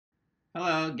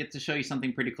Hello, get to show you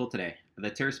something pretty cool today, the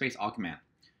Terraspace all command.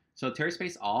 So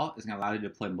Terraspace all is going to allow you to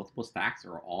deploy multiple stacks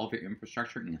or all of your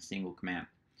infrastructure in a single command.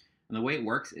 And the way it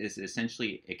works is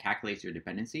essentially it calculates your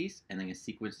dependencies and then it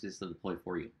sequences the deploy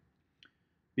for you.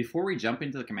 Before we jump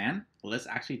into the command, let's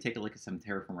actually take a look at some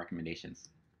Terraform recommendations.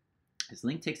 This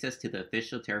link takes us to the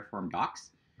official Terraform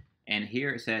docs, and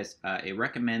here it says it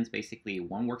recommends basically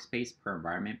one workspace per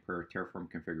environment per Terraform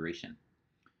configuration.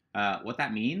 What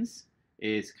that means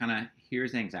is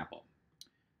here's an example.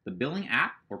 The billing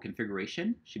app or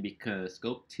configuration should be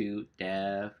scoped to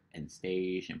dev and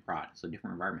stage and prod, so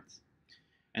different environments.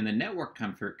 And the network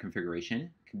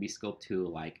configuration can be scoped to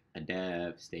like a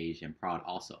dev, stage, and prod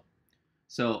also.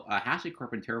 So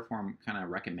HashiCorp and Terraform kind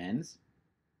of recommends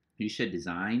you should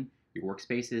design your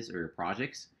workspaces or your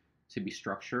projects to be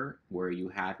structured where you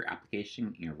have your application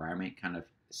and your environment kind of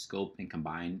scope and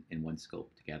combine in one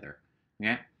scope together.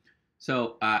 Okay.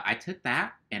 So I took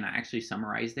that and I actually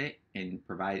summarized it and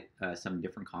provide some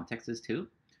different contexts too.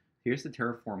 Here's the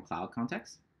Terraform Cloud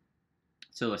context.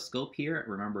 So a scope here,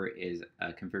 remember, is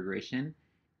a configuration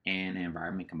and an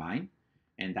environment combined,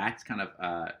 and that's kind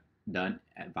of done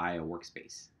via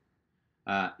workspace.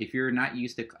 If you're not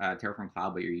used to Terraform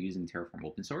Cloud, but you're using Terraform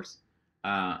open source,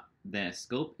 the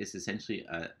scope is essentially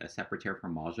a separate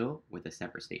Terraform module with a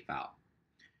separate state file,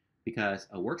 because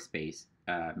a workspace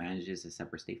manages a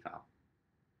separate state file.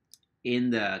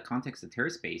 In the context of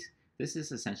Terraspace, this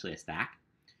is essentially a stack.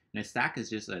 And a stack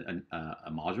is just a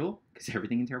module, because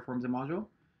everything in Terraform is a module.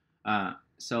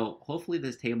 So hopefully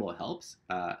this table helps.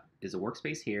 Is a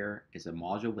workspace here, is a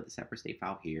module with a separate state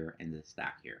file here, and the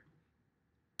stack here.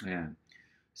 Yeah.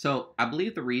 So I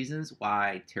believe the reasons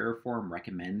why Terraform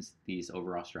recommends these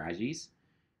overall strategies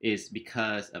is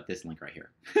because of this link right here.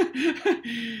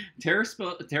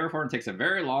 Terraform takes a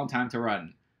very long time to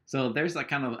run. So there's like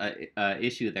kind of a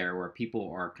issue there where people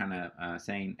are kind of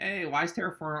saying, hey, why is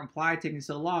Terraform apply taking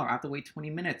so long? I have to wait 20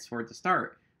 minutes for it to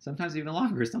start. Sometimes even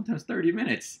longer, sometimes 30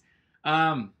 minutes.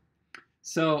 The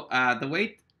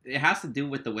way it has to do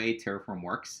with the way Terraform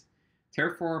works.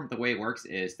 Terraform, the way it works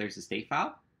is there's a state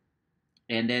file,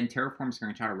 and then Terraform is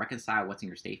going to try to reconcile what's in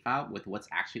your state file with what's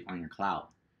actually on your cloud.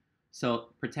 So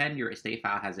pretend your state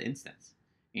file has an instance,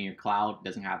 and your cloud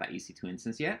doesn't have that EC2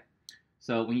 instance yet.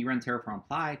 So when you run Terraform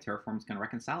apply, Terraform's going to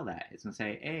reconcile that. It's going to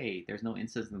say, hey, there's no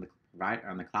instance on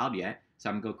the cloud yet, so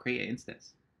I'm going to go create an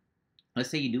instance. Let's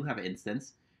say you do have an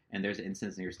instance, and there's an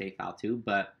instance in your state file too,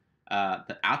 but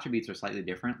the attributes are slightly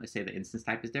different. Let's say the instance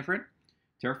type is different.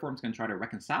 Terraform's going to try to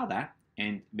reconcile that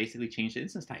and basically change the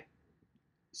instance type.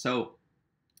 So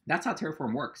that's how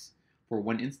Terraform works for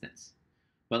one instance.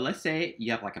 But let's say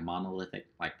you have like a monolithic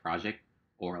like project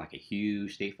or like a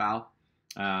huge state file.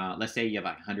 Let's say you have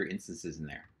like 100 instances in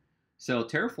there. So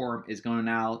Terraform is going to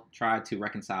now try to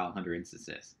reconcile 100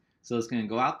 instances. So it's going to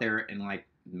go out there and like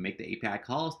make the API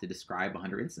calls to describe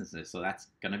 100 instances. So that's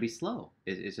going to be slow.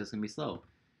 It's just going to be slow.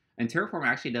 And Terraform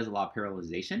actually does a lot of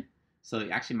parallelization. So it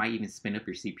actually might even spin up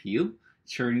your CPU,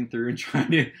 churning through and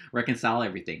trying to reconcile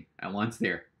everything at once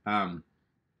there.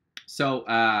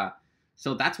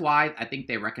 So that's why I think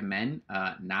they recommend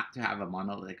not to have a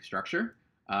monolithic structure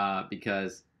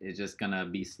because it's just going to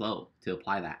be slow to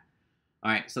apply that.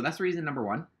 All right, so that's reason number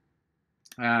one.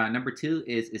 Number two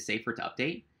is safer to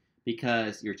update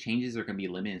because your changes are going to be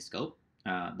limited in scope.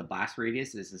 The blast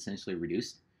radius is essentially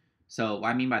reduced. So what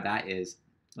I mean by that is,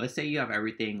 let's say you have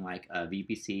everything like a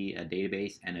VPC, a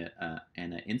database, and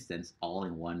an instance all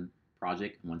in one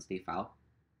project, one state file,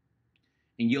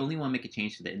 and you only want to make a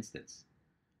change to the instance.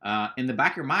 In the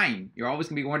back of your mind, you're always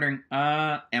going to be wondering,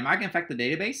 am I going to affect the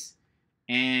database?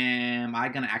 Am I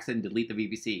going to accidentally delete the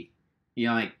VPC?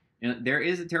 There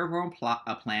is a Terraform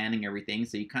plan and everything,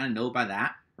 so you kind of know by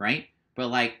that, right? But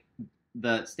like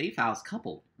the state file is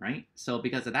coupled, right? So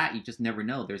because of that, you just never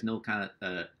know. There's no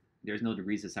there's no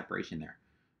degrees of separation there.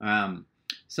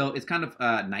 So it's kind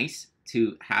of nice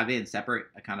to have it in separate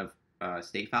kind of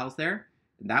state files there.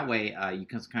 That way, you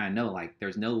can kind of know, like,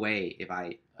 there's no way if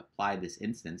I apply this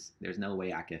instance, there's no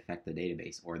way I can affect the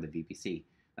database or the VPC.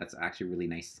 That's actually a really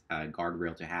nice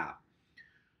guardrail to have.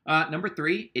 Number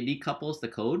three, it decouples the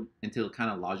code into kind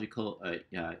of logical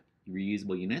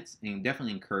reusable units and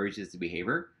definitely encourages the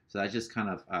behavior. So that's just kind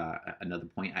of another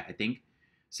point, I think.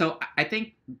 So I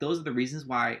think those are the reasons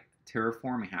why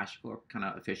Terraform and HashiCorp kind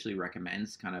of officially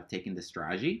recommends kind of taking this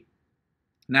strategy.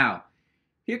 Now,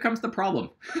 here comes the problem.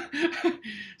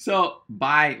 So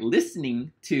by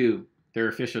listening to their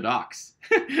official docs,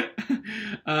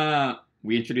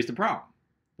 we introduced a problem.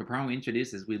 The problem we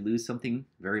introduce is we lose something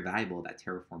very valuable that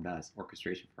Terraform does,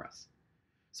 orchestration for us.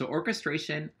 So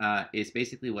orchestration is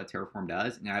basically what Terraform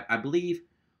does. And I believe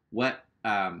what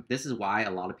this is why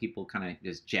a lot of people kind of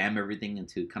just jam everything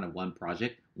into kind of one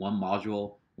project, one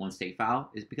module, one state file,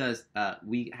 is because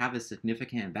we have a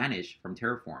significant advantage from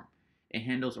Terraform. It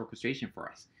handles orchestration for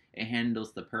us. It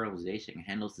handles the parallelization. It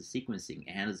handles the sequencing.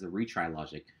 It handles the retry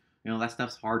logic. That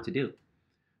stuff's hard to do.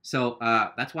 So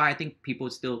that's why I think people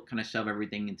still kind of shove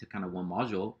everything into kind of one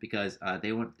module, because they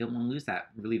don't want to lose that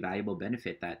really valuable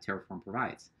benefit that Terraform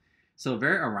provides. So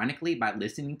very ironically, by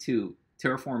listening to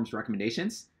Terraform's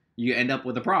recommendations, you end up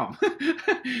with a problem.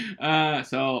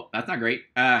 So that's not great.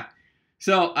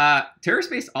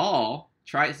 Terraspace all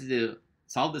tries to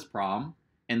solve this problem,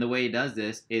 and the way it does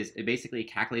this is it basically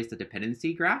calculates the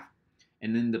dependency graph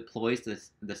and then deploys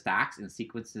the stacks and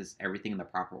sequences everything in the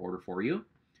proper order for you.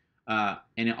 And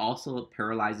it also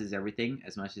parallelizes everything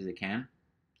as much as it can.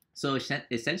 So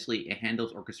essentially, it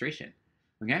handles orchestration.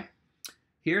 Okay,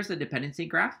 here's the dependency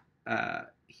graph.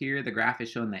 Here the graph is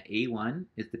showing that A1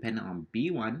 is dependent on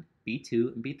B1,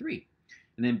 B2, and B3.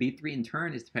 And then B3 in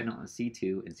turn is dependent on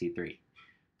C2 and C3.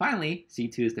 Finally,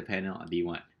 C2 is dependent on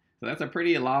B1. So that's a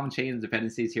pretty long chain of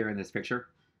dependencies here in this picture.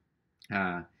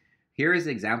 Here is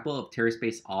an example of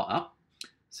Terraspace all up.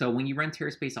 So when you run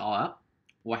Terraspace all up,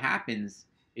 what happens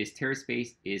is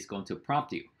Terraspace is going to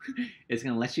prompt you. It's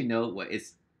going to let you know what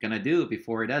it's going to do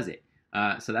before it does it.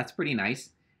 So that's pretty nice.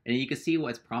 And you can see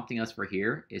what's prompting us for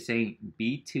here is saying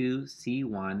B2,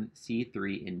 C1,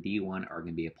 C3, and D1 are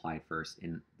going to be applied first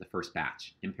in the first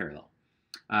batch in parallel.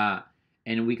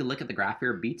 And we can look at the graph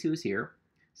here. B2 is here,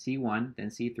 C1, then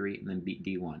C3, and then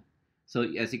D1. So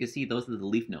as you can see, those are the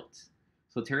leaf nodes.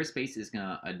 So Terraspace is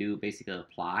going to do basically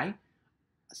apply,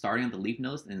 starting at the leaf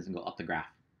nodes, and it's going to go up the graph.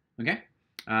 Okay?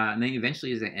 And then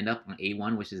eventually it's going to end up on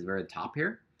A1, which is very top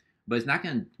here. But it's not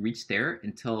going to reach there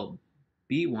until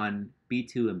B1,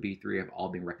 B2, and B3 have all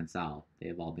been reconciled. They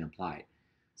have all been applied.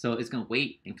 So it's going to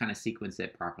wait and kind of sequence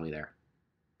it properly there.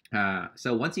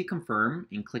 So once you confirm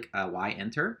and click Y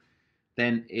enter,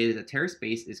 then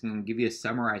Terraspace is going to give you a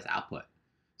summarized output.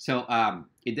 So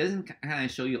it doesn't kind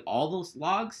of show you all those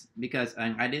logs, because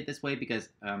I did it this way because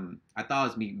I thought it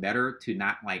would be better to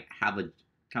not like have a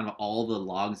kind of all the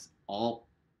logs all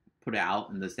put out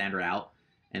in the standard out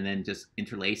and then just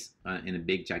interlace in a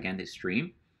big gigantic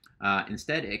stream.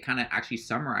 Instead, it kind of actually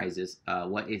summarizes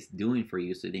what it's doing for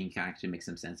you, so then you can actually make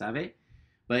some sense of it.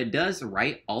 But it does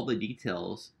write all the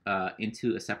details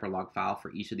into a separate log file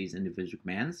for each of these individual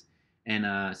commands.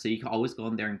 And so you can always go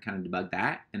in there and kind of debug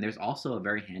that. And there's also a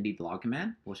very handy log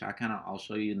command, which I'll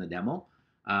show you in the demo,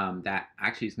 that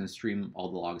actually is going to stream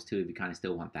all the logs too if you kind of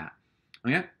still want that.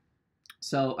 Okay.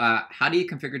 So how do you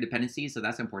configure dependencies? So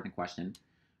that's an important question.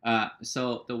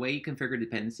 So the way you configure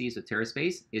dependencies with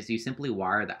Terraspace is you simply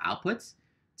wire the outputs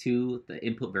to the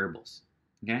input variables.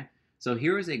 Okay. So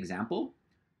here is an example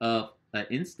of an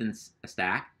instance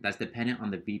stack that's dependent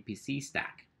on the VPC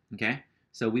stack. Okay.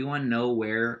 So we want to know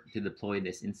where to deploy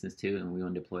this instance to, and we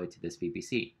want to deploy it to this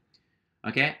VPC.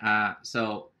 Okay.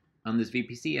 So on this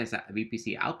VPC has a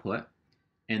VPC output,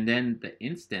 and then the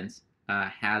instance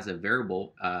has a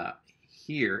variable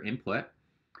here input.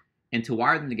 And to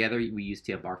wire them together, we use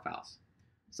TF-var files.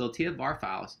 So TF-var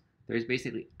files, there's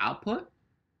basically output,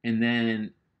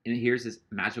 and here's this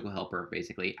magical helper,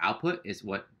 basically. Output is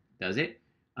what does it.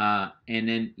 And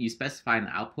then you specify in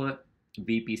the output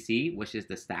VPC, which is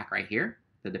the stack right here,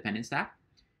 the dependent stack.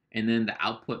 And then the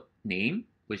output name,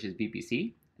 which is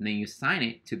VPC. And then you assign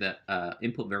it to the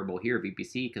input variable here,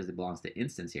 VPC, because it belongs to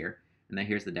instance here. And then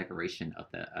here's the declaration of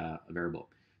the variable.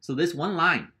 So this one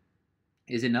line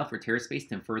is enough for Terraspace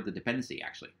to infer the dependency,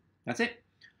 actually. That's it.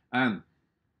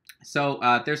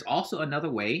 There's also another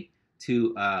way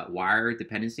to wire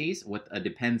dependencies with a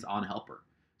depends on helper.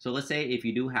 So let's say if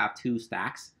you do have two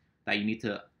stacks that you need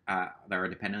to that are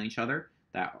dependent on each other,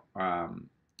 that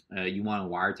you want to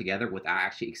wire together without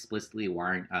actually explicitly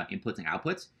wiring inputs and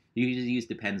outputs, you can just use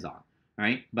depends on,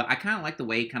 right? But I kind of like the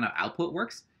way kind of output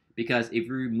works, because if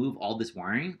you remove all this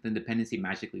wiring, then dependency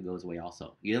magically goes away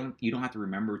also. You don't have to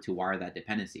remember to wire that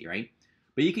dependency, right?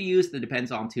 But you can use the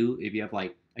depends on too if you have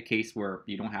like a case where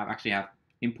you don't actually have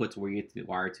inputs where you have to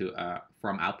wire to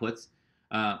from outputs.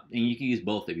 And you can use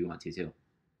both if you want to too.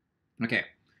 Okay,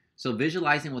 so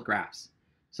visualizing with graphs.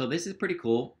 So this is pretty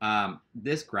cool.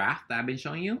 This graph that I've been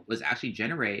showing you was actually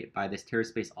generated by this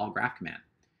Terraspace all graph command.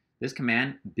 This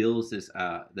command builds this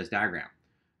diagram.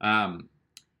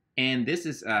 And this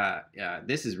is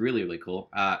really, really cool.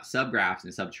 Subgraphs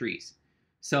and subtrees.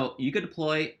 So you could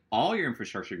deploy all your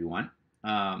infrastructure if you want,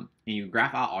 and you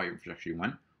graph out all your infrastructure you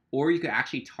want, or you could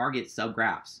actually target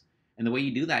subgraphs. And the way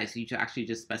you do that is you should actually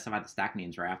just specify the stack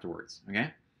names right afterwards.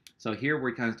 Okay. So here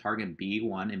we're kind of targeting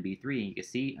B1 and B3, and you can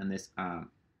see in this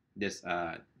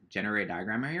generated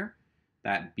diagram right here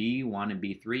that B1 and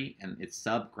B3 and its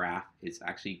subgraph is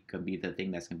actually going to be the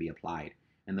thing that's going to be applied.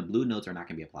 And the blue nodes are not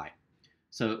going to be applied.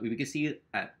 So we can see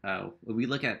at, when we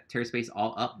look at Terraspace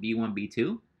all up B1,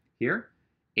 B2 here,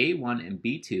 A1 and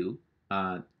B2,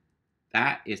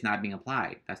 that is not being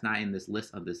applied. That's not in this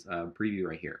list of this preview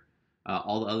right here.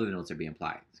 All the other nodes are being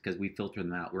applied because we filtered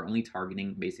them out. We're only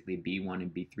targeting basically B1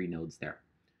 and B3 nodes there.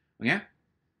 Okay?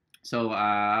 So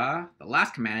the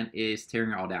last command is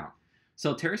tearing it all down.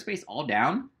 So Terraspace all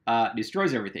down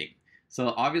destroys everything.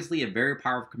 So obviously a very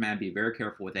powerful command. Be very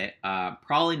careful with it.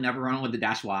 Probably never run with the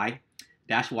 -y.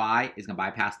 -y is going to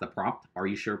bypass the prompt. Are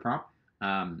you sure prompt?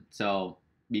 So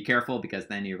be careful because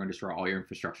then you're going to destroy all your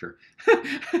infrastructure.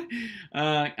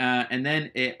 And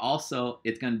then it's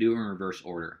going to do it in reverse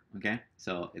order. Okay,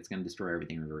 so it's going to destroy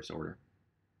everything in reverse order.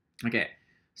 Okay,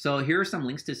 so here are some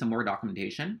links to some more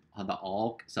documentation of the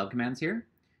all subcommands here.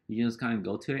 You just kind of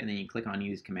go to it and then you click on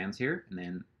use commands here, and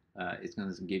then it's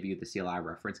going to give you the CLI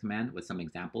reference command with some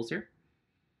examples here.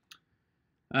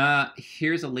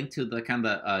 Here's a link to the kind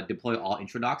of deploy all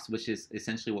intro docs, which is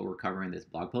essentially what we're covering in this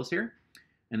blog post here.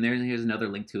 And here's another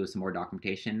link to some more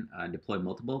documentation. Deploy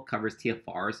multiple covers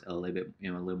TFRs a little bit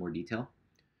in a little more detail.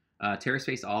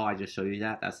 Terraspace all, I just showed you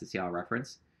that. That's the CLI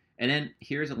reference. And then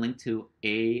here's a link to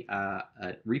a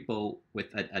repo with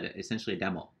essentially a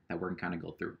demo that we're going to kind of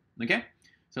go through. Okay,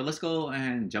 so let's go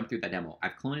and jump through that demo.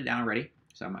 I've cloned it down already,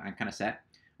 so I'm kind of set.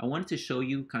 I wanted to show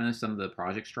you kind of some of the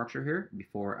project structure here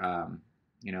before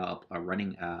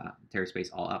running Terraspace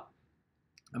all up.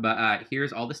 But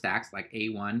here's all the stacks like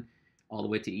A1 all the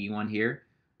way to E1 here.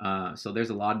 So there's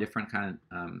a lot of different kind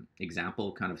of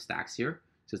example kind of stacks here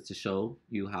just to show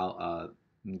you how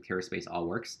Terraspace all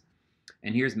works.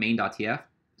 And here's main.tf.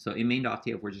 So in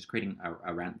main.tf, we're just creating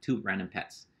two random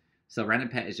pets. So random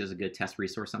pet is just a good test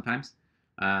resource sometimes.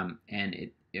 And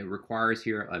it requires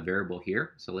here a variable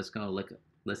here. So let's take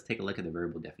a look at the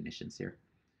variable definitions here.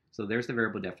 So there's the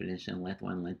variable definition, length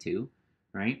 1, length 2,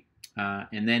 right?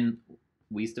 And then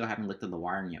we still haven't looked at the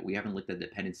wiring yet. We haven't looked at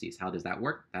dependencies. How does that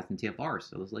work? That's in TFRs.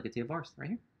 So let's look at TFRs right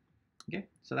here. Okay,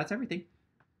 so that's everything.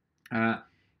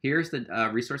 Here's the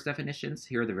resource definitions.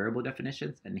 Here are the variable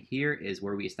definitions. And here is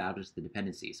where we establish the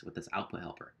dependencies with this output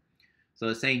helper. So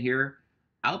it's saying here,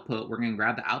 output, we're going to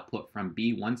grab the output from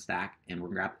B1 stack, and we're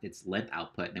going to grab its length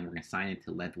output, and then we're going to assign it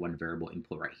to length 1 variable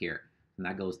input right here. And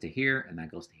that goes to here, and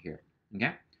that goes to here.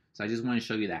 Okay, so I just want to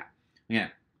show you that. Okay,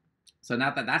 so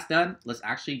now that that's done, let's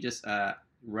actually just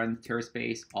run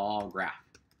Terraspace all graph.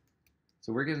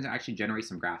 So we're going to actually generate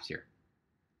some graphs here,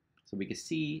 so we can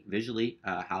see visually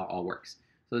how it all works.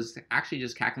 So it's actually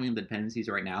just calculating the dependencies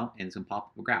right now, and it's going to pop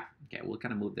up a graph. Okay, we'll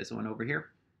kind of move this one over here.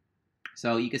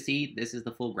 So you can see this is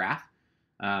the full graph,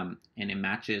 and it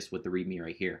matches with the README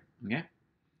right here. Okay,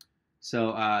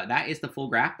 so that is the full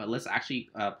graph, but let's actually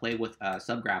play with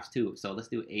subgraphs too. So let's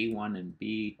do A1 and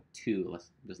B2.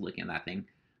 Let's just look at that thing.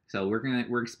 So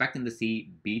we're expecting to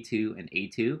see B2 and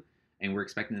A2, and we're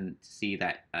expecting to see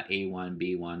that A1,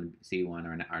 B1, C1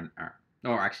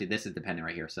 or actually this is dependent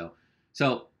right here. So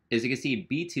as you can see,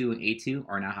 B2 and A2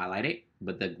 are now highlighted,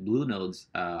 but the blue nodes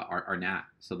are not.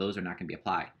 So those are not going to be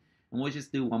applied. And we'll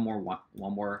just do one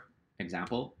more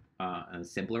example, a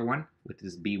simpler one with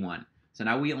this B1. So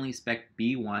now we only expect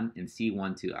B1 and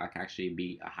C1 to actually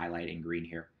be highlighted in green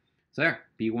here. So there,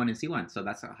 B1 and C1. So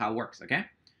that's how it works, okay?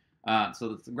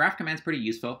 So the graph command is pretty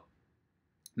useful.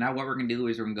 Now what we're going to do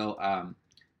is we're going to go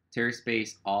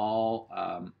Terraspace all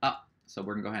up. So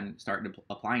we're going to go ahead and start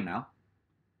applying now.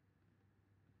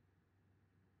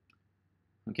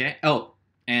 Okay. Oh,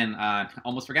 and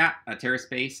almost forgot,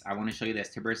 Terraspace, I want to show you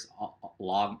this, Terraspace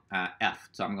log F.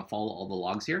 So I'm going to follow all the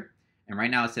logs here. And right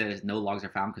now it says no logs are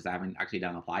found because I haven't actually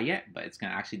done apply yet, but it's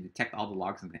going to actually detect all the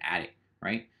logs and add it,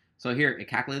 right? So here, it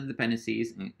calculated the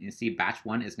dependencies, and you see batch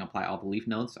 1 is going to apply all the leaf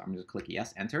nodes. So I'm going to click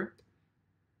yes, enter.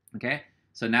 Okay,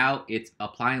 so now it's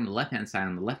applying on the left-hand side.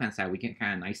 On the left-hand side, we get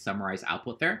kind of nice summarized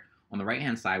output there. On the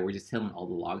right-hand side, we're just tilling all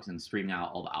the logs and streaming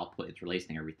out all the output. It's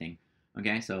releasing everything.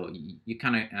 Okay, so you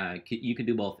kind of, you can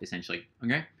do both essentially.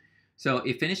 Okay, so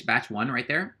it finished batch 1 right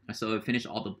there. So it finished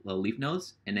all the leaf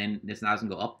nodes, and then this now is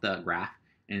going to go up the graph,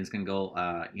 and it's going to go,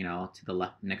 to the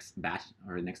left next batch,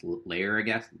 or next layer, I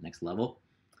guess, next level.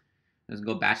 Let's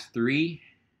go batch 3,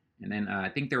 and then I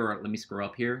think there were, let me scroll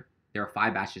up here, there are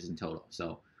 5 batches in total.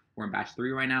 So we're in batch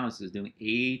 3 right now. This is doing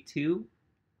A2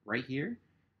 right here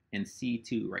and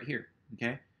C2 right here,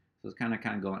 okay? So it's kind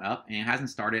of going up, and it hasn't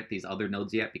started these other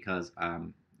nodes yet because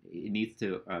it needs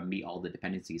to meet all the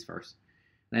dependencies first.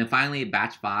 And then finally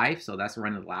batch 5, so that's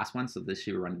running the last one, so this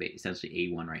should run essentially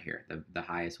A1 right here, the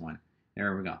highest one.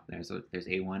 There we go, there's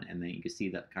A1, and then you can see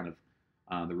the kind of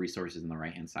the resources on the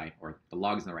right-hand side, or the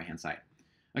logs on the right-hand side.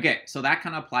 Okay, so that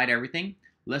kind of applied everything.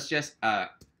 Let's just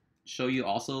show you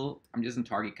also, I'm just in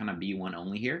target kind of B1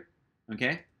 only here.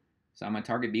 Okay, so I'm going to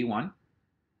target B1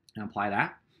 and apply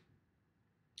that.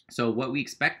 So what we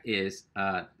expect is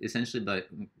essentially the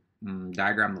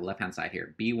diagram on the left-hand side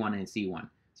here, B1 and C1.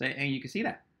 So, and you can see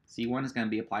that. C1 is going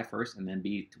to be applied first, and then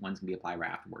B1 is going to be applied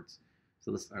right afterwards.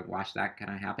 So let's watch that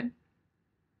kind of happen.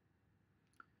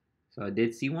 So I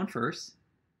did C1 first,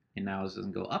 and now it's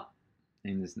going to go up.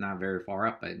 And it's not very far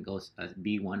up, but it goes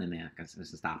B1 and then it's going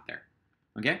to stop there.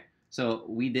 Okay, so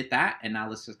we did that, and now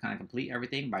let's just kind of complete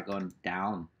everything by going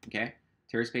down. Okay,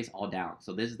 Terraspace all down.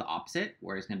 So this is the opposite,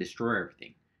 where it's going to destroy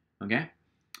everything. Okay,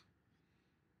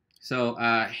 so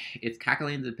it's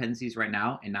calculating the dependencies right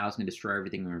now, and now it's going to destroy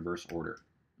everything in reverse order.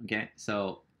 Okay,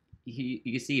 so you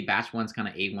can see batch one's kind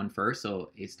of A1 first,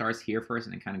 so it starts here first,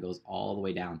 and it kind of goes all the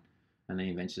way down, and then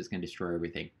eventually it's going to destroy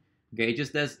everything. Okay, it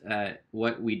just does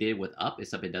what we did with up,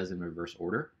 except it does in reverse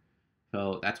order.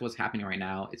 So that's what's happening right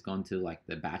now. It's going to like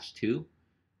the batch 2,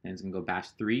 and it's going to go batch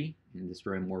 3 and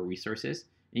destroy more resources.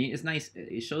 And it's nice.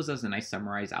 It shows us a nice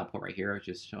summarized output right here,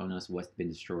 just showing us what's been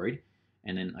destroyed.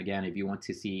 And then again, if you want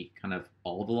to see kind of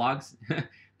all the logs,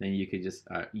 then you could just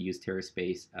use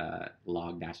Terraspace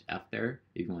log-f there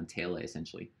if you want to tail it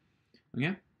essentially.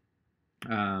 Okay.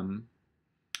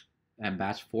 And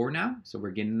batch 4 now, so we're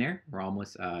getting there. We're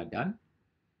almost done.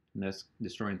 And that's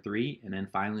destroying 3, and then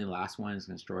finally the last one is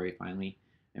going to destroy finally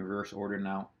in reverse order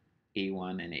now,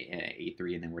 A1 and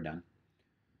A3, and then we're done.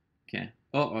 Okay.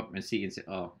 Oh, and see,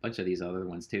 a bunch of these other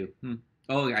ones too.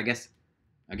 Oh, I guess.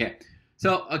 Okay.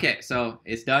 So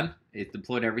it's done. It's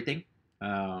deployed everything,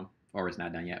 or it's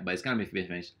not done yet, but it's gonna be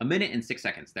finished. 1 minute and 6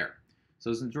 seconds there.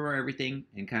 So it's destroy everything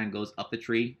and kind of goes up the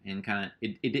tree and kind of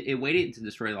it waited to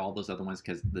destroy all those other ones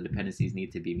because the dependencies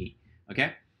need to be meet.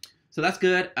 Okay. So that's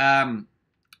good.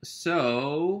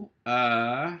 So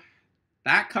that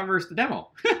covers the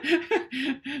demo.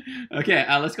 Okay,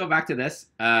 let's go back to this.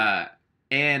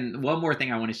 And one more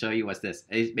thing I want to show you was this.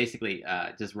 It's basically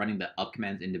just running the up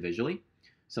commands individually.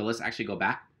 So let's actually go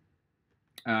back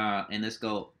and let's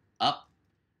go up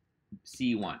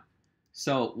C1.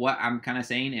 So what I'm kind of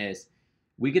saying is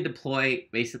we could deploy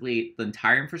basically the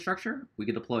entire infrastructure. We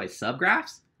could deploy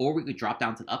subgraphs, or we could drop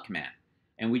down to the up command.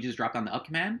 And we just drop down the up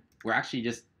command. We're actually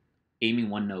just aiming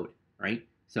one node, right?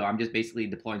 So I'm just basically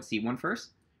deploying C1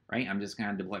 first, right? I'm just going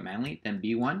to deploy it manually, then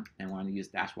B1, and I want to use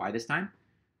 -y this time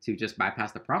to just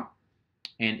bypass the prompt.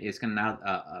 And it's going to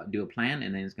now do a plan,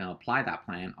 and then it's going to apply that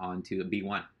plan onto a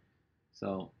B1.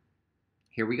 So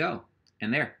here we go,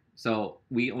 and there. So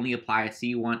we only apply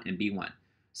C1 and B1.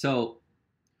 So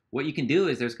what you can do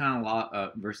is there's kind of a lot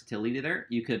of versatility there.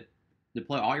 You could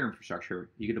deploy all your infrastructure.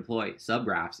 You could deploy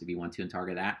subgraphs if you want to and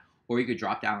target that. Or you could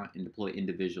drop down and deploy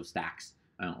individual stacks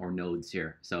or nodes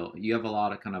here. So you have a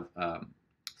lot of kind of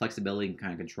flexibility and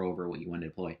kind of control over what you want to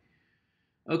deploy.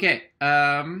 Okay,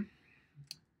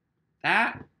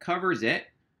 that covers it.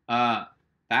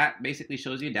 That basically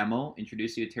shows you a demo,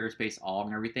 introduces you to Terraspace all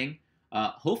and everything.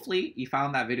 Hopefully you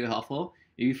found that video helpful.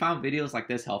 If you found videos like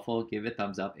this helpful, give it a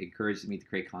thumbs up. It encourages me to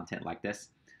create content like this.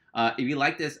 If you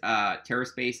like this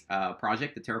Terraspace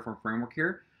project, the Terraform framework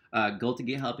here, go to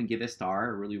GitHub and give it a star. I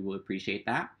really appreciate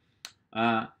that.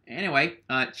 Anyway,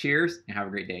 cheers and have a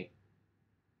great day.